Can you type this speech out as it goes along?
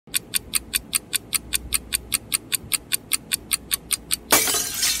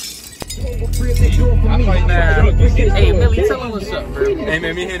Hey, Millie, tell him what's up, bro. Hey,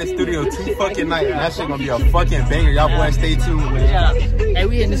 man, we here in the studio 2 fucking nights. That shit gonna be a fucking banger. Y'all boys stay tuned, man. Yeah. Hey,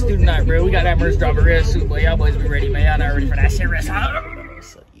 we in the studio tonight, bro. We got that merch drop a red suit, but y'all boys be ready, man. Y'all not ready for that shit. What's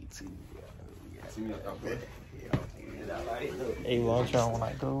up, YouTube? Hey, well, y'all, when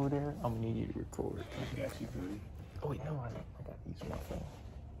I go over there, I'm gonna need you to record. Oh, wait, no, I got these on my phone.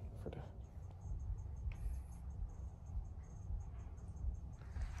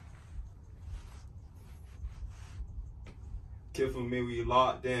 Kid for me, we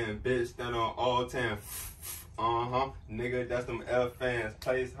locked in. Bitch, stand on all 10. Nigga, that's them F fans.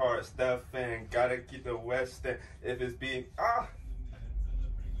 Plays hard, Steph fan. Gotta keep the West stand. If it's beat,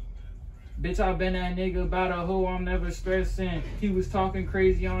 Bitch, I been that nigga about a hoe, I'm never stressing. He was talking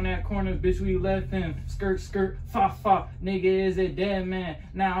crazy on that corner, bitch, we left him. Skirt, skirt, fa. Nigga is a dead man.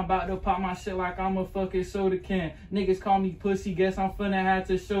 Now I'm about to pop my shit like I'm a fucking soda can. Niggas call me pussy, guess I'm finna have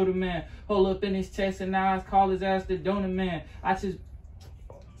to show the man. Hold up in his chest and now I call his ass the donut man. I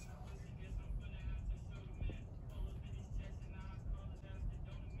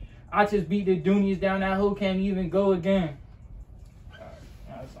just beat the Doonies down, that hoe can't even go again.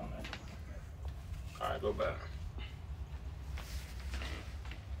 Alright, go back.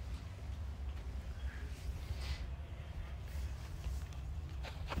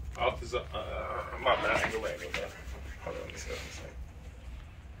 Officer, my bad. Go back. Hold on, let me see.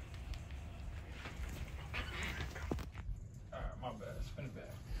 Alright, my bad. Spin it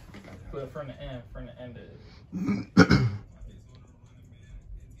back. Put it from the end of it.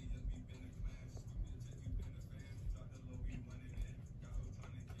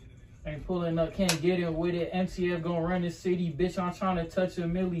 Ain't pulling up, can't get in with it. MCF gon' run the city. Bitch, I'm trying to touch a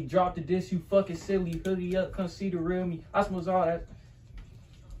milli. Drop the disc, you fucking silly. Hoodie up, come see the real me. I smoke all that.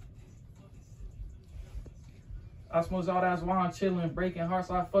 That's why I'm chilling. Breaking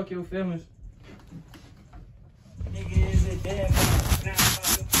hearts like fuck your feelings. Nigga is a dead man. Now I'm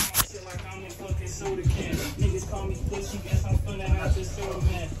about to pop my shit like I'm a fucking soda can. Niggas call me pussy, guess I'm finna have to show a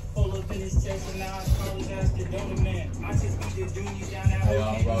man. Hold up in his chest and now I call his ass the donut man. I just beat the Doonies down that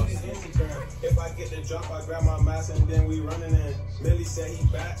whole If I get the drop, I grab my mask and then we running in. Millie said he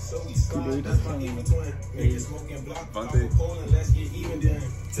back, so we slide. That's my even twin. Niggas smoking block, I'm pulling, let's get even then.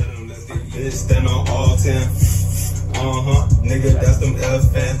 Tell them let's get even. Bitch, stand on all 10. Nigga, that's them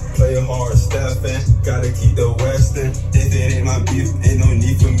F fans. Play hard, Steph fan. Gotta keep the Western. If it ain't my beef, ain't no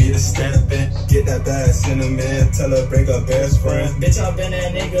need for me to step in. Get that bad cinnamon, tell her bring her best friend. Bitch, I been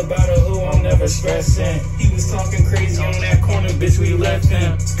that nigga about a who I'm never stressing. He was talking crazy on that corner, bitch, we left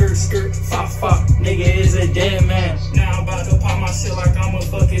him. Skirt, skirt, fa. Nigga is a dead man. Now I'm about to pop my shit like I'm a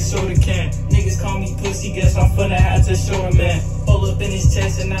fucking soda can. Niggas call me pussy, guess I'm finna have to show a man. Hold up in his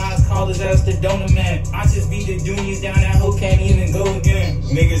chest and now I call his ass the donut man. I just beat the Doonies down, that hoe can't even go again.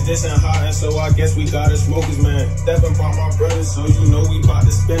 Niggas dissing hot and so I guess we gotta smoke his man. Steppin' by my brother, so you know we bout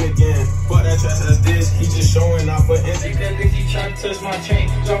to spin again. Fuck that trash as this, he just showing off for Instagram. That bitch, he try to touch my chain.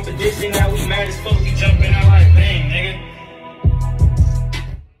 Drop the dick and now we mad as fuck, we jumping out like bang, nigga.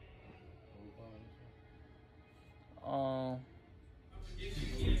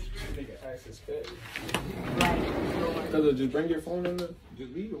 Just bring your phone in there,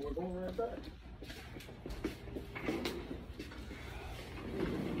 just leave it, we're going right back.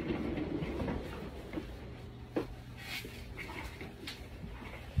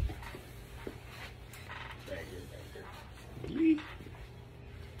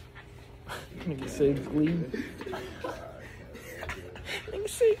 Nigga say Glee. Nigga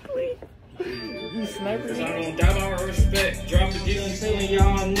say Glee. You snipers. I don't doubt our respect. Drop the deal and telling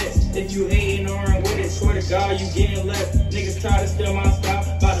y'all next. If you hating or with it, swear to God you getting left. Niggas try to steal my style,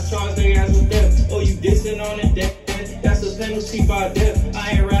 about to charge their ass with theft. Oh, you dissing on the death. That's a penalty by death.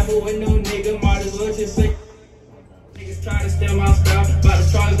 I ain't rapping with no nigga, might as well just say. Niggas try to steal my style, about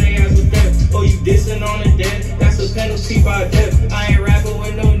to charge their ass with theft. Oh, you dissing on the death. That's a penalty by death. I ain't rapping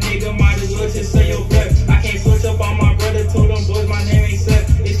with no nigga, might as well just say your breath. I can't switch up on my brother, told them boys my name ain't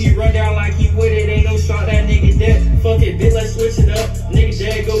Seth. If he run down like he with it, ain't no shot, that nigga dead. Fuck it, bitch, let's switch it up. Nigga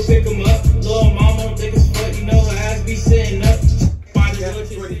dead, go pick him up. Little mama, thick as fuck, you know her ass be sitting up.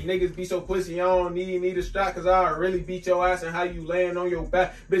 Niggas be so pussy, I don't need a strap, cause I'll really beat your ass and how you laying on your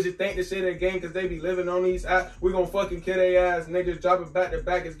back. Bitches think this shit a game cause they be living on these apps. We gon' fucking kill they ass. Niggas drop it back to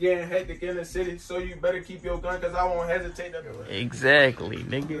back, it's getting hectic in the city. So you better keep your gun cause I won't hesitate to do it. Exactly,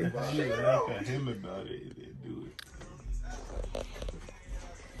 nigga. Him about it. Do it.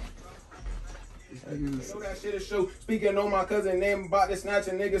 You know that shit is show. Speaking on my cousin name about to snatch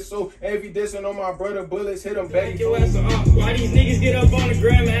a nigga so every dissing on my brother bullets hit him back. Why these niggas get up on the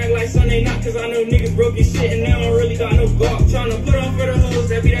gram and act like Sunday night? Cause I know niggas broke your shit and they don't really got no guap. Tryna put on for the hoes,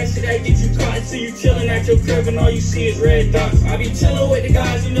 that be that shit that get you caught. See you chillin' at your crib and all you see is red dots. I be chillin' with the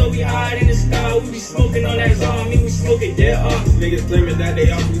guys, you know we hide in the sky. We be smoking on that zombie, we smoking dead off. Niggas claiming that they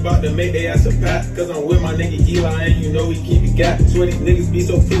off, we bout to make they ass a pack. Cause I'm with my nigga Eli and you know we keep it gat. Swear these niggas be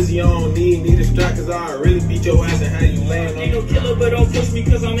so pussy, I don't need a strap. Cause I really beat your ass and have you laying on. Ain't no killer, but don't push me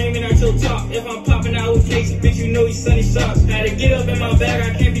cause I'm aiming at your top. If I'm popping out with Casey, bitch, you know he's sunny shots. Had to get up in my bag,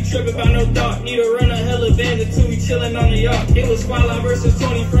 I can't be tripping about no thought. Need to run a hella band until we chillin' on the yacht. It was Spotlight versus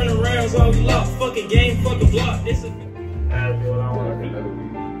 20 front of rounds while we lost. Fuck a game, fuck a block. This is That's what I wanna be.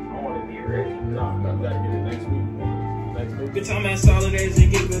 I wanna be ready. Nah, I gotta get it next week. Next week. bitch, I'm as solid as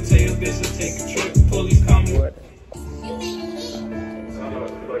it get. Go tell your bitch to take a trip. Police call me. What?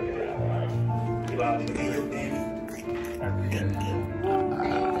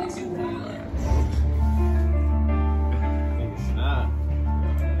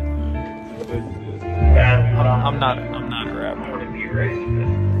 I'm not a rapper.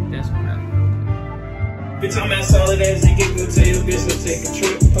 That's what Bitch, I'm as solid as it get. Go tell your bitch to take a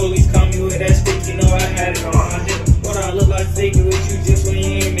trip. Police call me with that stick, you know I had it on my hip. What I look like faking with you just when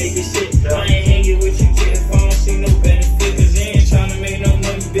you ain't making shit. I ain't hanging with you just if I don't see no benefit. Cause you ain't tryna make no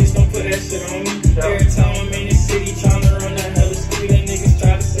money, bitch, don't put that shit on me. Every time I'm in the city tryna run that hella street, and niggas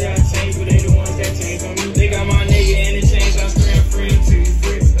try to say I changed, but they the ones that changed on me. They got my nigga in the chains, I scream free until you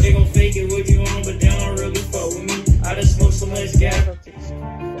free. They gon' fake it with you on, but they don't really fuck with me. I done smoked so much gas.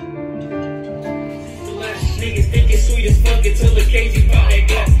 Niggas think it's sweet as fuck until the KG pop that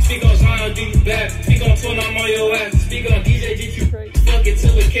gas. Speak on Zion, do you bad? Speak on Twin, I'm on your ass. Speak on DJ, did you crazy? Fuck it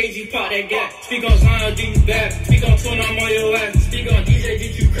till the KG pop that gas. Speak on Zion, do you bad? Speak on Twin, I'm on your ass. Speak on DJ,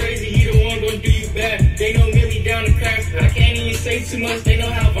 did you crazy? He the one gon' do you bad. They know Millie down the cracks. I can't even say too much. They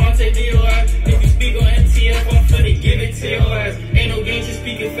know how Vontae do your ass. If you speak on MTF, I'm finna give it to your ass. Ain't no game, just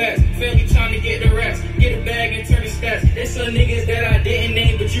speaking fast. Family trying to get the rats. Get a bag and turn the stats. There's some niggas that I didn't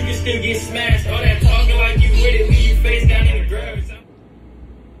name, but you can still get smashed. All